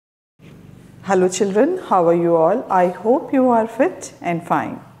Hello children, how are you all? I hope you are fit and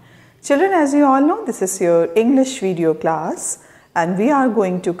fine. Children, as you all know, this is your English video class and we are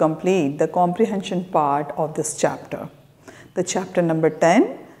going to complete the comprehension part of this chapter. The chapter number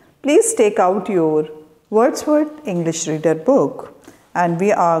 10. Please take out your Wordsworth English Reader book and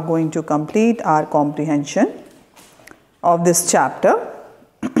we are going to complete our comprehension of this chapter.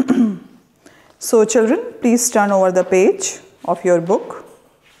 So children, please turn over the page of your book.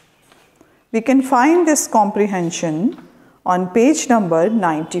 We can find this comprehension on page number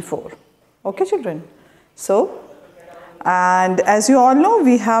 94. Okay children. So, and as you all know,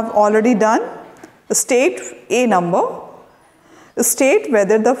 we have already done state a number. State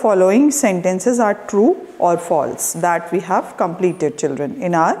whether the following sentences are true or false. That we have completed children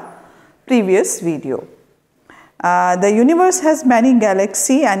in our previous video. The universe has many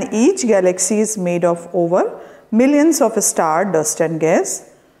galaxies and each galaxy is made of over millions of stars, dust and gas.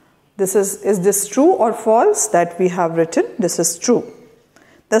 Is this true or false? That we have written. This is true.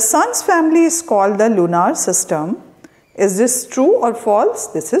 The sun's family is called the lunar system. Is this true or false?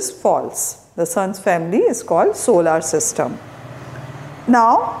 This is false. The sun's family is called solar system.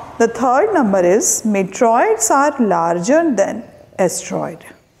 Now, the third number is meteoroids are larger than asteroid.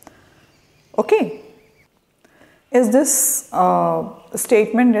 Okay. Is this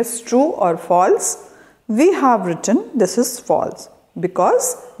statement is true or false? We have written this is false,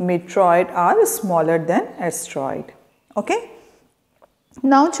 because meteoroids are smaller than asteroid. Okay.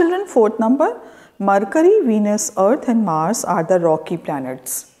 Now children, fourth number, Mercury, Venus, Earth and Mars are the rocky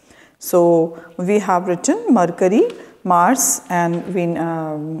planets. So we have written Mercury, Mars and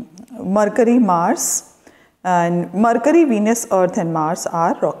Mercury, Venus, Earth and Mars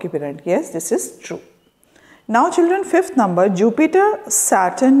are rocky planets. Yes, this is true. Now children, fifth number, Jupiter,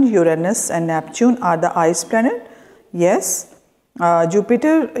 Saturn, Uranus and Neptune are the ice planet. Yes.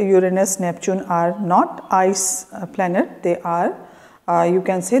 Jupiter, Uranus, Neptune are not ice planet. They are, you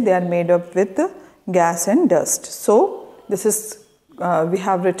can say they are made up with gas and dust. So, this is, we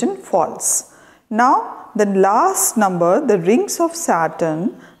have written false. Now, the last number, the rings of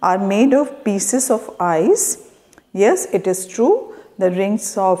Saturn are made of pieces of ice. Yes, it is true. The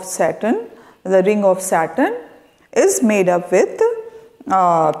rings of Saturn, the ring of Saturn is made up with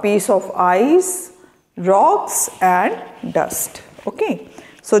piece of ice, rocks and dust. Okay.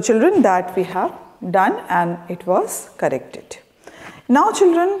 So children, that we have done and it was corrected. Now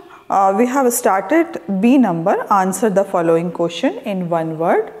children, we have started B number. Answer the following question in one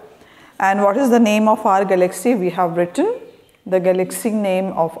word. And what is the name of our galaxy? We have written the galaxy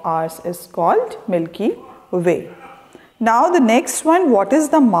name of ours is called Milky Way. Now the next one, what is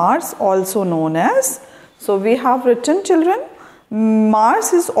the Mars also known as? So we have written children,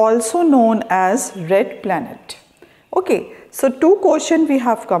 Mars is also known as red planet. Okay, so two questions we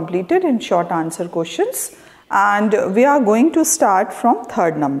have completed in short answer questions and we are going to start from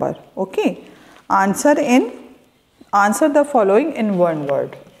third number. Okay, answer the following in one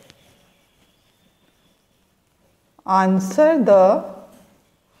word. Answer the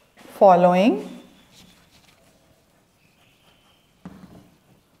following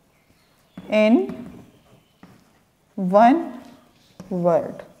in one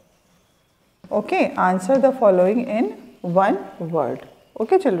word. Okay, answer the following in one word.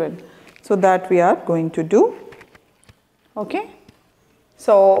 Okay children, so that we are going to do. Okay,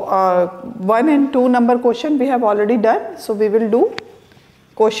 so 1 and 2 number question we have already done. So we will do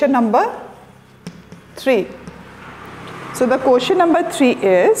question number 3. So the question number 3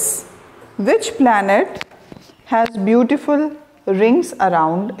 is, which planet has beautiful rings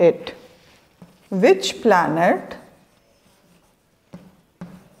around it? Which planet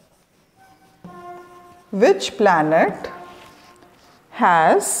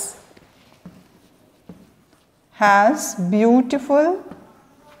has beautiful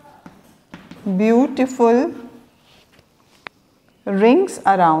rings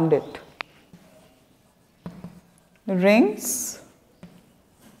around it? Rings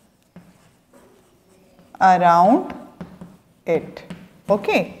around it.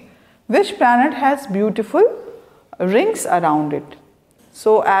 Okay. Which planet has beautiful rings around it?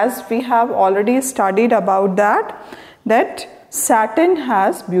 So as we have already studied about that Saturn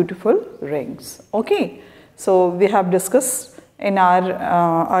has beautiful rings. Okay. So we have discussed in our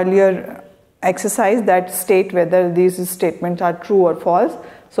earlier exercise that state whether these statements are true or false.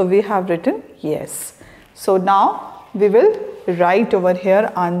 So we have written yes. So now we will write over here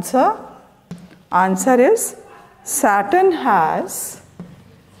answer. Answer is Saturn has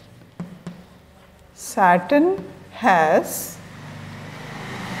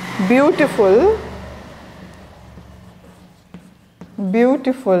beautiful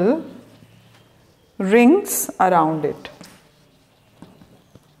rings around it.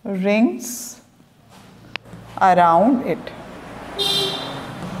 Rings around it.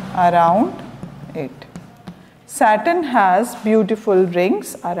 Around it. Saturn has beautiful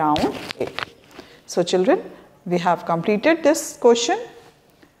rings around it. So children, we have completed this question.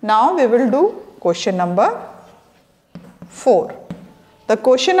 Now we will do question number 4. The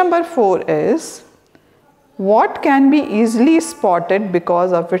question number 4 is, what can be easily spotted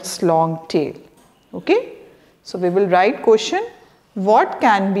because of its long tail? Okay, so we will write question, what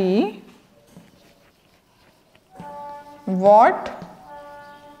can be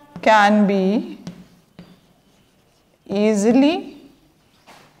easily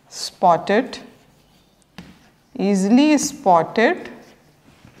spotted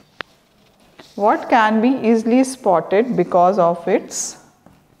what can be easily spotted because of its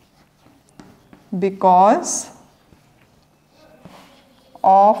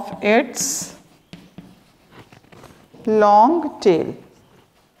long tail.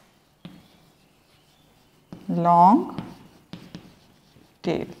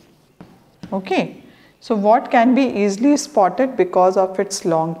 Okay, so what can be easily spotted because of its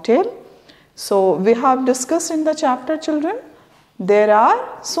long tail? So we have discussed in the chapter, children, there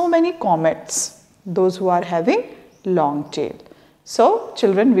are so many comets, those who are having long tail. So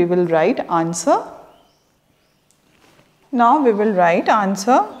children, we will write answer. Now we will write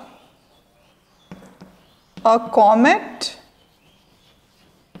answer. A comet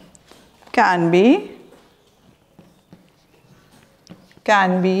can be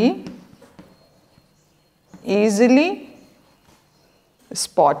easily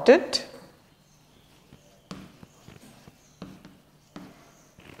spotted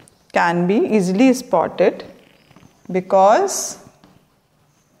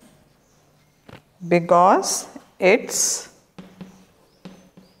because its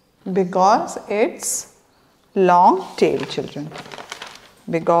long tail, children.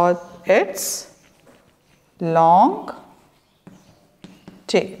 Because its long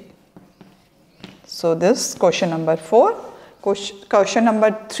tail. So this question number 4. Question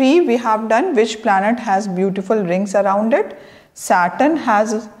number 3 we have done. Which planet has beautiful rings around it? Saturn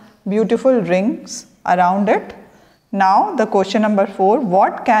has beautiful rings around it. Now the question number 4.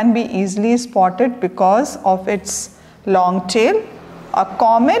 What can be easily spotted because of its long tail? A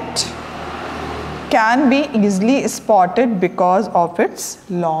comet can be easily spotted because of its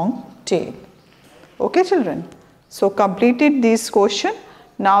long tail. Okay children. So completed this question.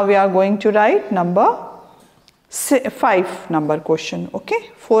 Now we are going to write number 5 number question. Okay,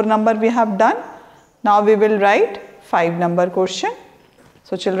 4 number we have done. Now we will write 5 number question.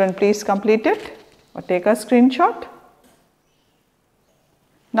 So children, please complete it or take a screenshot.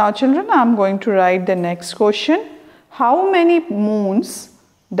 Now children, I am going to write the next question. How many moons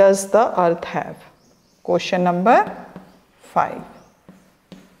does the earth have? Question number 5.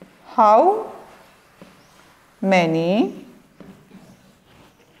 How many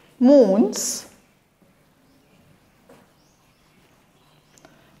moons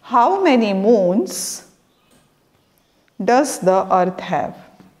does the earth have?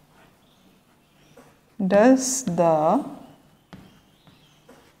 Does the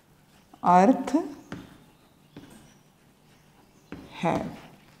earth have?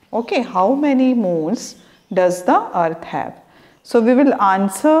 Okay, how many moons does the earth have? So we will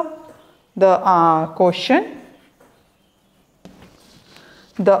answer the question.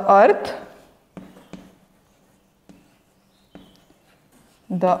 The earth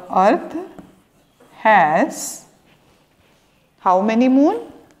has how many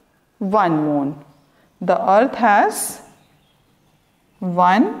moon? 1 moon. The earth has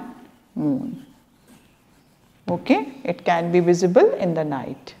 1 moon. Okay, it can be visible in the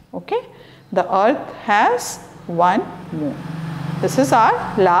night. Okay, the earth has 1 moon. This is our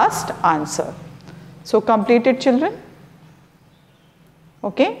last answer. So complete it, children.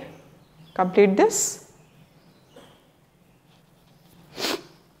 Okay, complete this.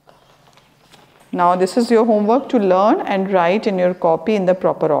 Now this is your homework to learn and write in your copy in the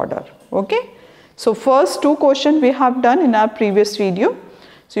proper order. Okay, so first 2 questions we have done in our previous video.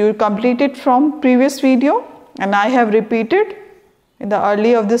 So you will complete it from previous video, and I have repeated in the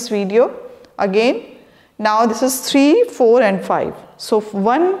early of this video again. Now this is 3, 4 and 5. So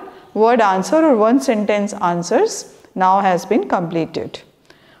 1 word answer or 1 sentence answers now has been completed.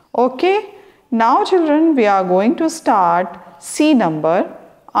 Okay, now children, we are going to start C number.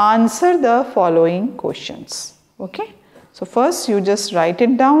 Answer the following questions. Okay, so first you just write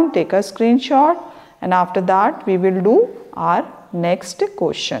it down, take a screenshot, and after that we will do our next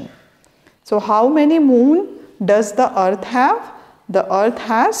question. So how many moon does the earth have? The earth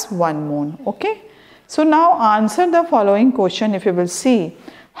has 1 moon. Okay, So now answer the following question. If you will see,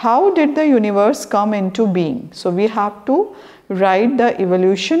 how did the universe come into being? So we have to write the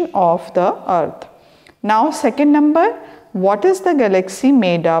evolution of the earth. Now second number, what is the galaxy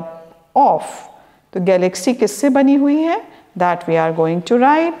made up of? The galaxy किससे बनी हुई है? That we are going to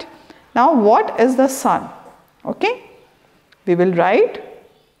write. Now what is the sun? Okay, we will write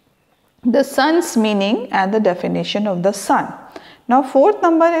the sun's meaning and the definition of the sun. Now fourth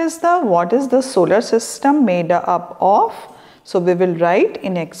number is the what is the solar system made up of? So we will write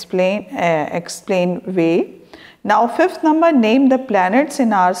in explain way. Now fifth number, name the planets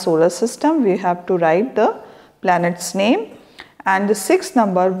in our solar system. We have to write the planet's name. And the sixth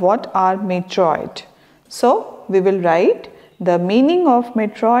number, what are meteoroid? So we will write the meaning of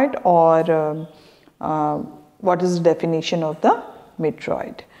meteoroid or what is the definition of the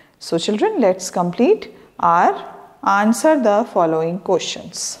meteoroid. So children, let's complete our answer the following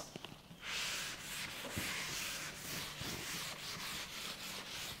questions.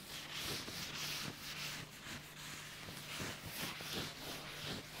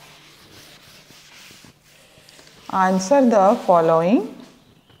 Answer the following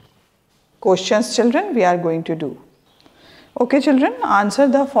questions, children, we are going to do. Okay children, answer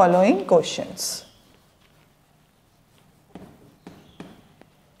the following questions.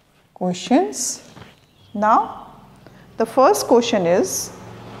 Now the first question is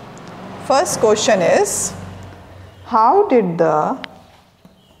how did the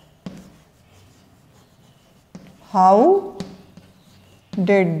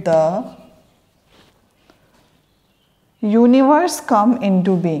universe come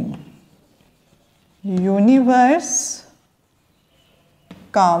into being? Universe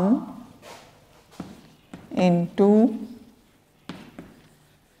come into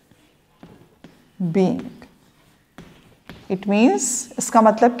being. It means, इसका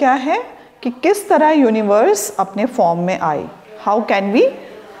मतलब क्या है कि किस तरह universe अपने form में आई. How can we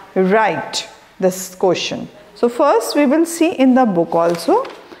write this question? So first we will see in the book also,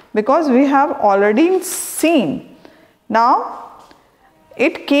 because we have already seen. Now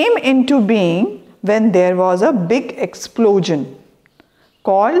it came into being when there was a big explosion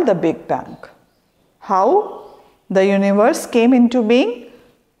called the Big Bang. How the universe came into being?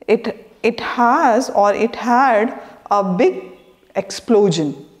 It had a big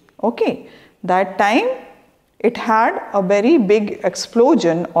explosion. Okay, that time it had a very big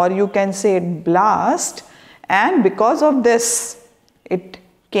explosion, or you can say it blast, and because of this it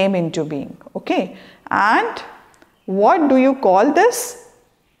came into being. Okay, and what do you call this?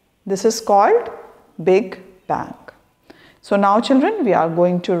 This is called Big Bang. So now children, we are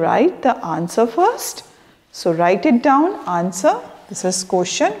going to write the answer first. So write it down, answer. This is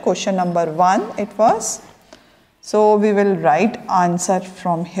question number 1 it was. So we will write answer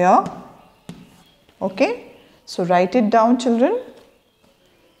from here. Okay, so write it down children.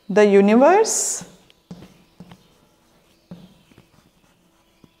 The universe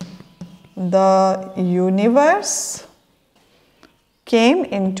came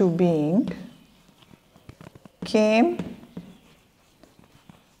into being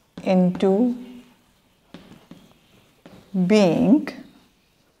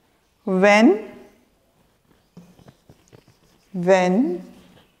when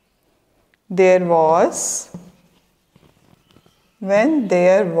there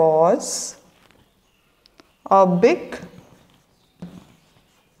was a big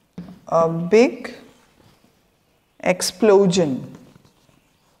explosion.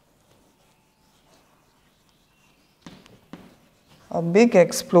 A big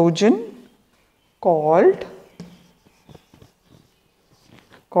explosion called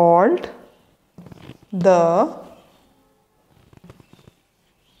the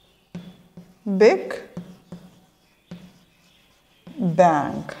Big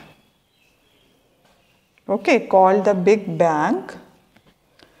Bang. Okay, called the Big Bang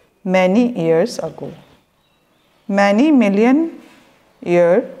many years ago. Many million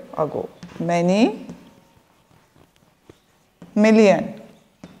years ago. Many million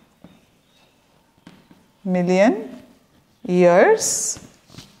years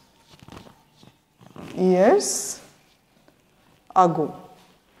ago.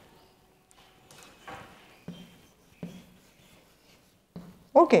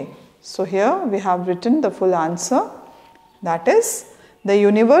 Okay, so here we have written the full answer. That is, the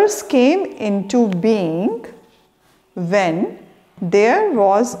universe came into being when there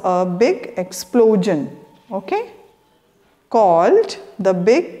was a big explosion, okay, called the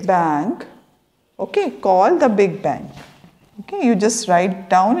Big Bang. Okay, called the Big Bang. Okay, you just write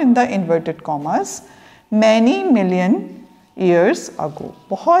down in the inverted commas, many million years ago.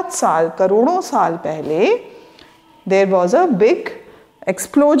 बहुत साल, करोड़ों साल पहले there was a big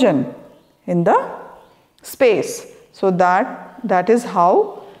explosion in the space. So that is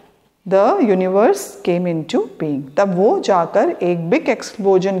how the universe came into being. तब वो जाकर एक big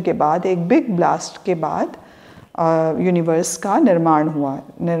explosion के बाद, एक big blast के बाद यूनिवर्स का निर्माण हुआ.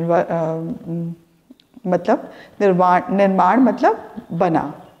 निर्माण मतलब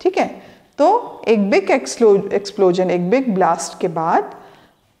बना. ठीक है. तो एक बिग एक्सप्लोजन, एक बिग ब्लास्ट के बाद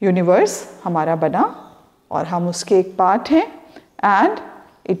यूनिवर्स हमारा बना और हम उसके एक पार्ट हैं. And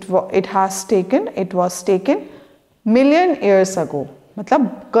it was taken million years ago,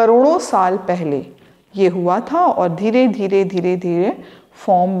 मतलब करोड़ों साल पहले ये हुआ था और धीरे धीरे धीरे धीरे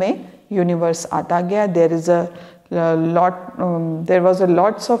फॉर्म में यूनिवर्स आता गया. there was a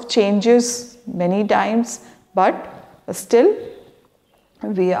lots of changes many times, but still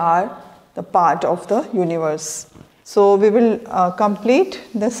we are the part of the universe. So we will complete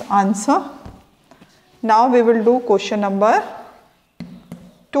this answer. Now we will do question number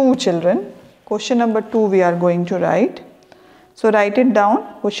 2, children. Question number 2 we are going to write. So write it down.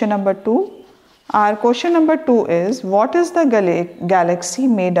 Question number 2. Our question number 2 is, what is the galaxy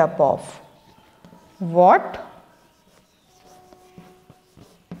made up of? What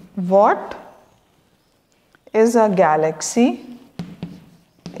is a galaxy?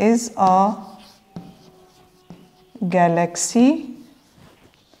 Is a galaxy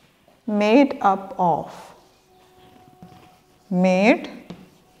made up of? Made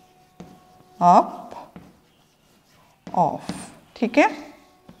up of. ठीक है.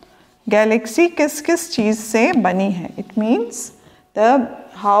 Galaxy किस किस चीज से बनी है. It means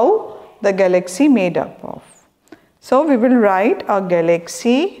how the galaxy made up of. So we will write a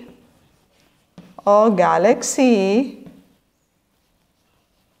galaxy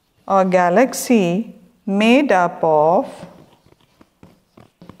made up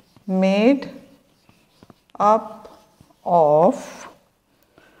of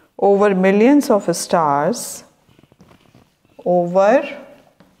over millions of stars, over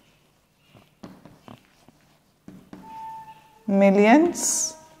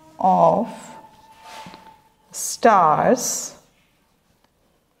millions of stars,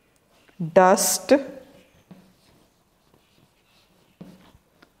 dust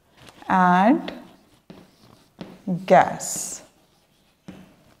and gas.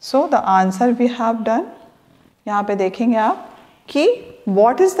 So the answer we have done. यहाँ पे देखेंगे आप कि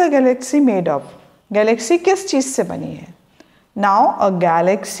what is the galaxy made of? Galaxy किस चीज से बनी है. Now a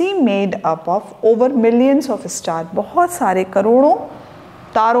galaxy made up of over millions of stars, बहुत सारे करोड़ों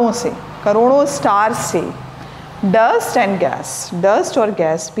तारों से, करोड़ों स्टार से, dust and gas, dust और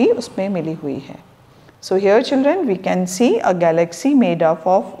गैस भी उसमें मिली हुई है. So here children we can see a galaxy made up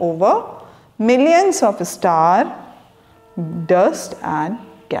of over millions of stars, dust and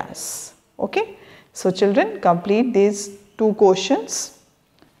gas. Okay. So children, complete these 2 questions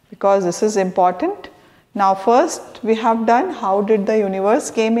because this is important. Now first we have done how did the universe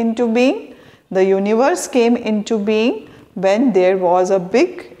came into being. The universe came into being when there was a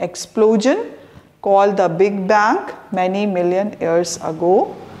big explosion called the Big Bang many million years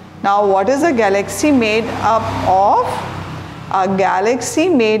ago. Now what is a galaxy made up of? A galaxy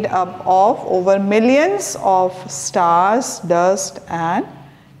made up of over millions of stars, dust and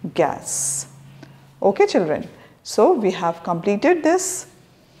gas. Okay children, so we have completed this,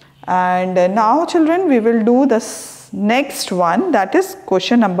 and now children we will do this next one, that is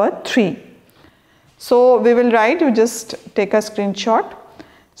question number 3. So we will write, you just take a screenshot.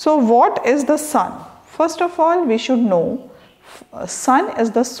 So what is the sun? First of all we should know sun is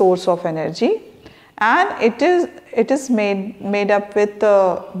the source of energy and it is made up with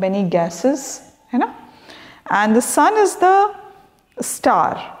many gases, है ना? And the sun is the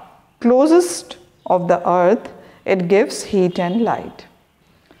star closest of the earth. It gives heat and light,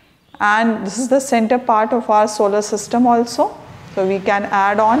 and this is the center part of our solar system also. So we can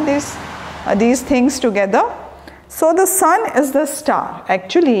add on these things together. So the sun is the star.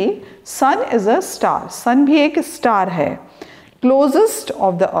 Actually sun is a star. sun भी एक star है. Closest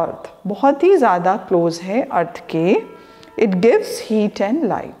of the earth, बहुत ही ज़्यादा close है earth के. It gives heat and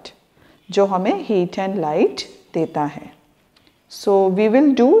light, जो हमें heat and light देता है. So we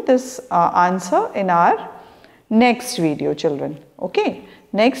will do this answer in our next video children. Okay,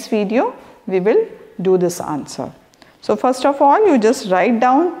 next video we will do this answer. So first of all you just write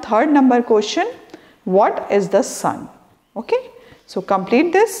down 3rd number question, what is the sun? Okay, so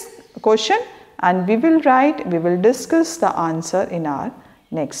complete this question and we will discuss the answer in our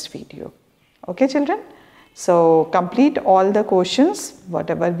next video. Okay children, so complete all the questions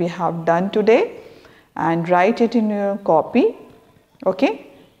whatever we have done today, and write it in your copy. Okay,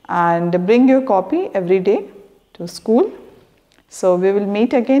 and bring your copy every day to school. So we will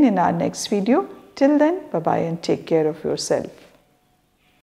meet again in our next video. Till then, bye bye and take care of yourself.